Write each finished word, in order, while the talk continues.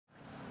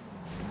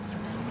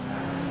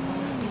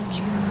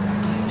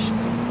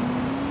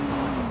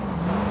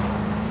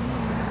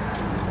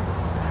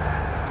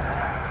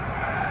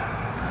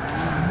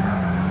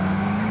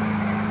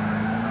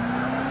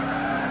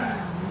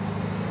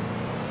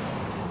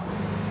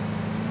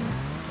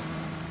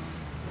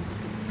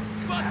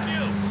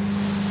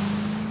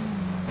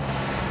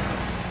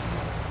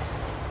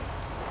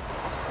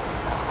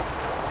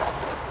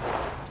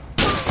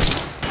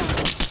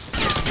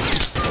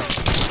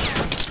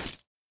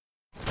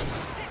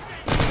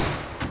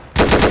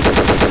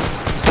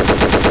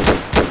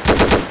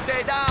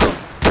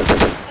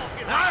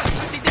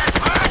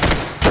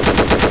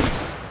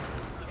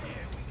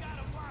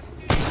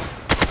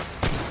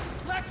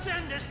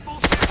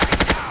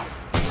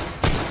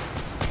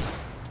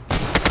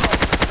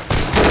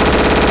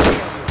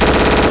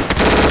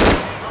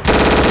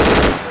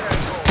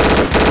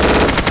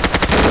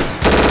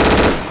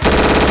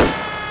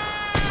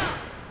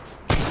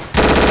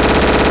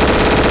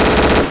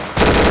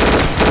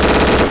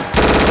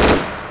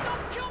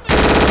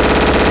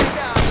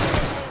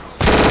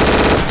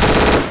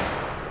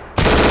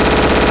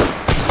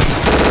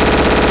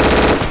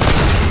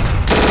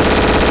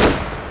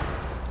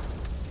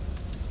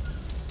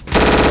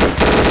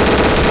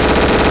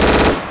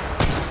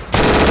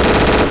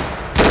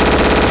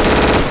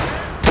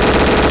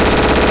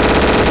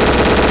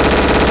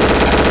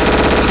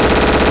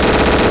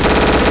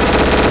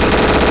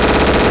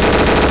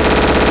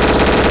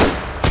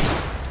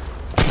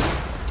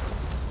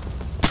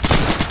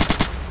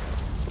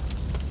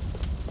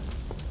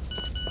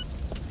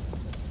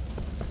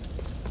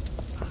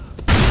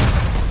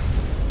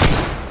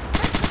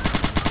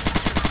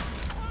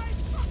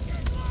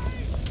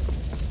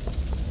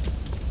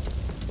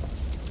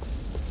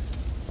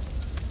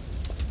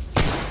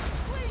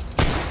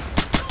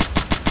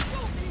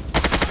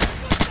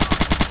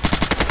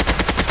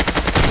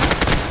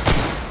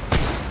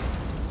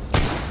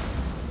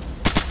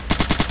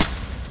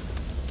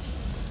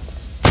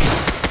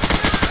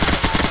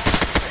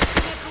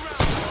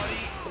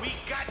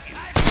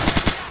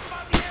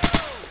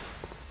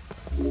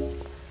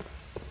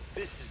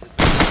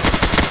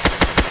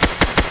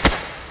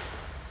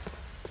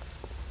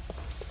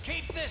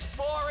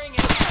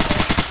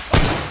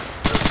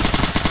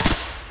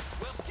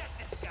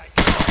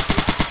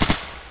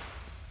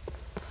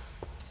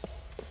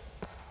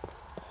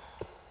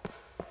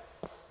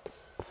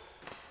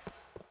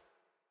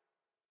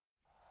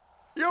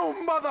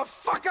You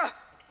motherfucker!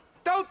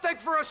 Don't think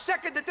for a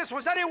second that this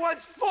was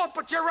anyone's fault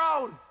but your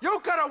own!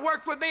 You could have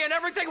worked with me and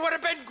everything would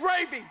have been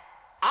gravy!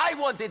 I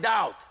wanted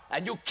out,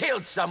 and you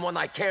killed someone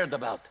I cared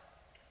about.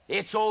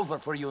 It's over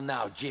for you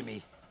now,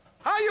 Jimmy.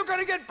 How you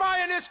gonna get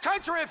by in this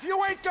country if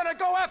you ain't gonna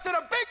go after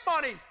the big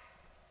money?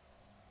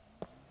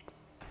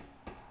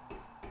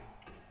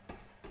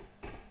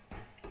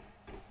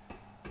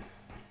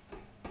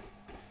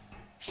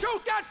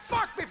 Shoot that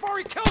fuck before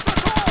he kills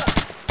us all!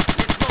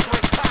 Let's not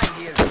waste time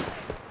here.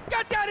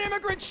 Get that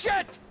immigrant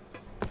shit!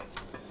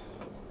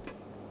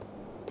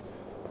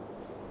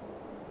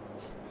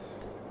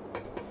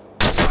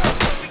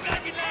 We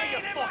got you now, you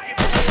fucking...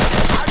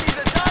 I'm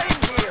either dying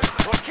here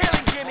or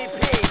killing Jimmy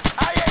P. I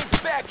ain't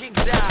backing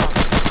down.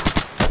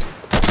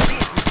 This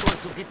is going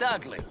to get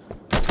ugly.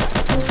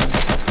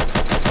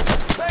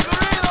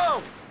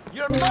 Pegorino!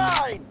 You're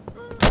mine!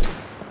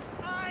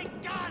 I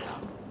got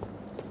him!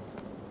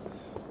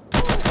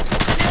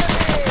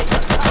 Jimmy!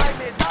 Your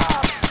time is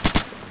up!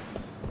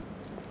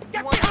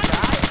 Get behind me!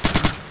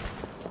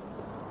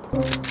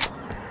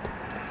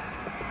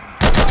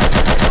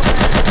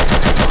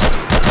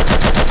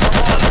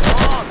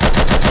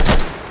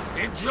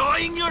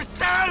 Enjoying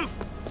yourself?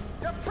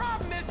 The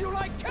problem is you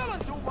like killing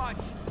too much!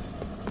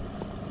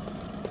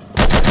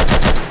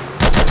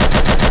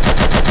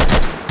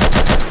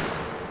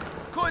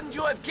 Couldn't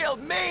you have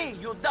killed me,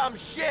 you dumb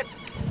shit?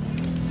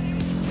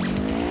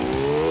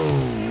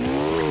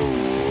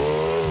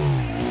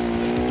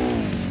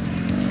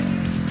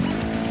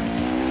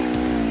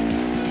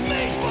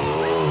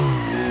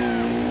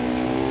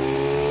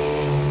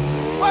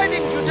 Why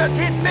didn't you just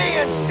hit me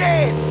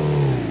instead?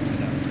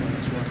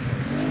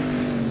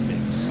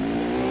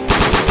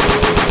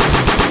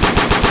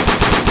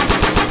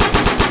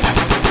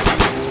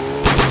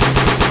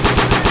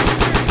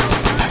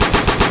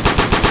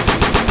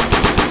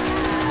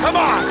 Come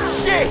on,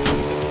 shit!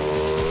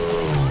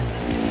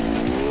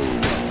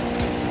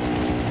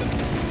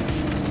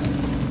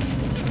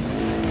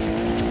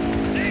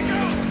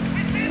 Niko,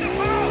 give me the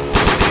phone!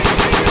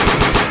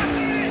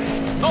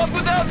 Not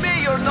without me,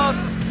 you're not!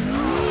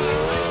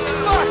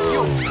 Fuck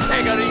you,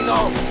 Pegorino!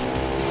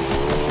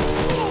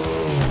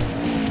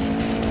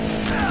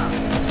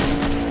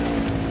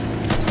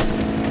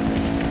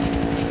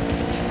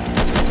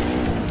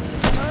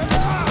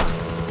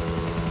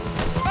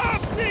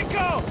 Up,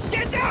 Niko!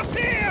 Get up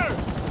here!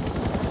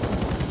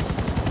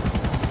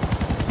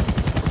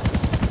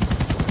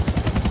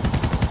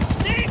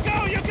 Niko,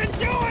 you can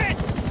do it!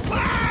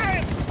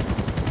 Climb!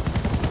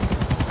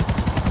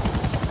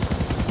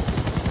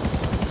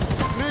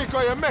 Niko,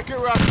 you make it,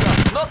 Rasta.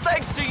 No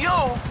thanks to you!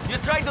 You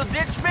trying to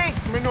ditch me?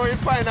 Me know you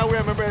find a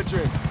way, my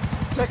brethren.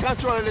 Take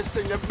control of this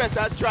thing, you're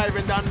better at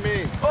driving than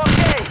me.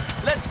 Okay,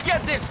 let's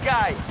get this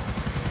guy!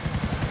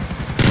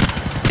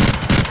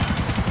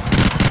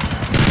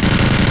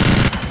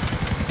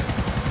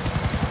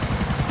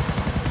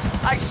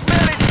 I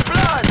smell his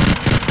blood!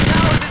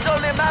 Now it is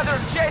only a matter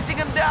of chasing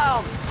him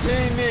down!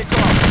 See,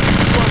 Niko,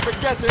 don't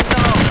forget it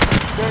now.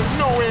 There's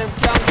no way him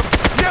can...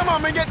 Yeah,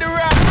 man, me get the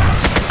rat!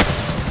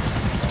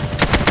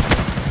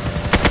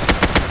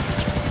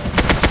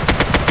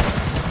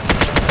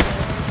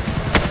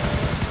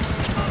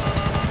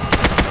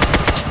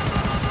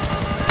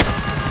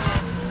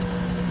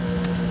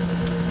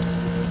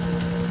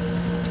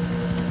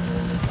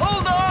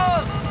 Hold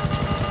on!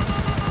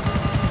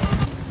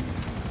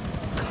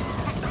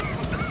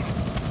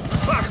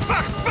 Fuck,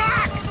 fuck,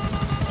 fuck!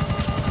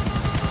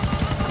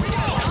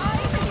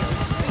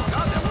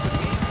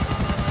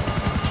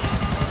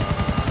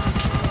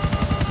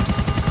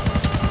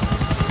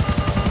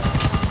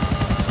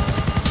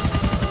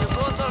 You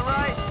both all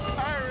right?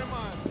 Iron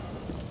man.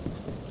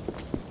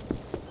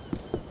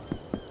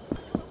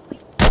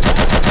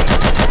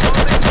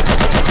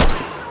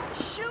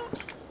 Shoot!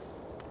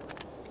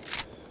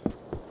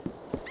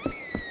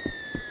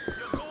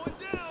 You're going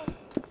down!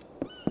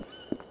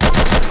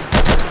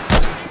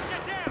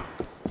 Get down!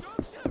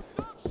 Don't shoot!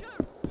 Don't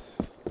shoot!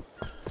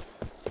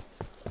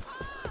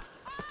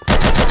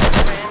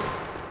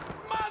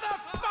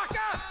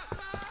 Motherfucker!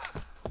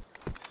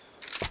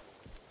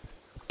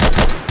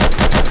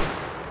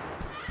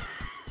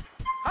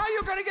 How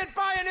you gonna get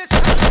by in this?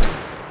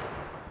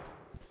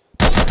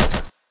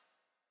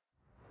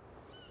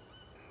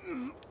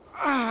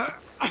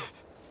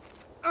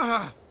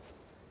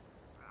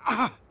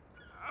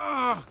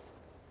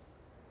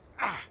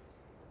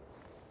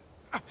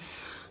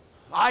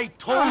 I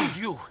told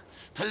you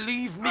to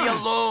leave me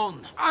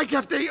alone! I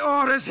give the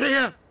orders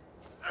here!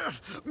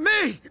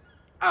 Me!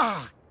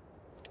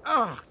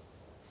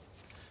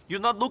 You're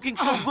not looking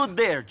so good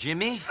there,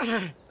 Jimmy.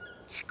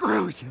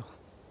 Screw you!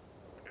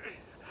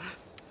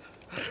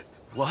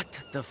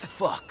 What the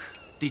fuck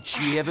did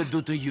she ever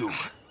do to you?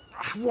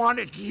 I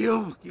wanted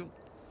you, you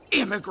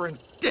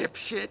immigrant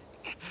dipshit!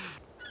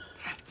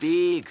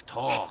 Big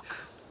talk.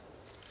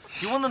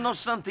 You want to know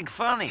something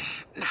funny?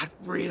 Not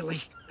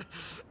really.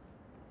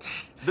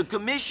 The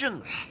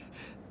commission,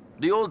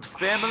 the old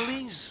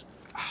families.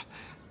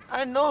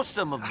 I know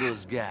some of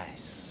those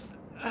guys.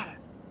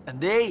 And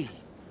they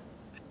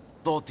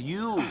thought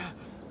you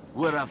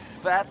were a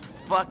fat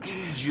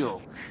fucking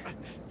joke.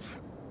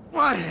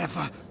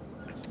 Whatever.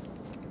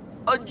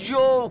 A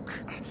joke!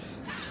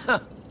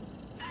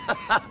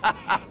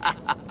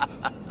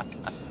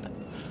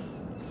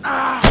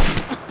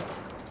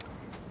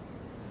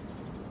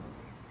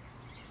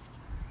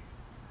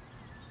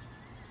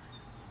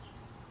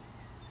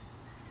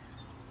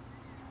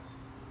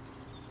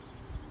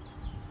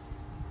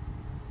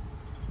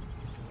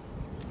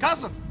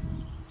 Cousin!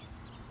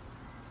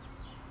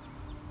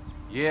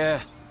 Yeah,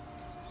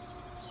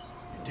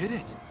 You did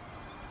it.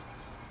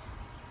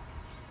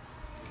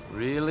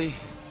 really?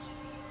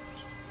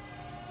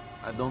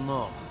 I don't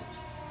know.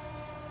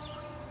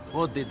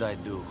 What did I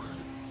do?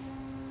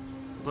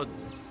 But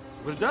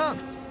we're done.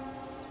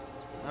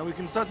 Now we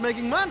can start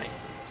making money.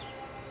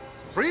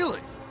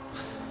 Freely.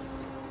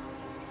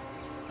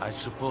 I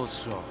suppose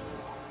so.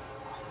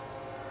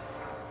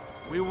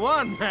 We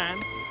won, man.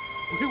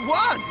 We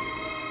won!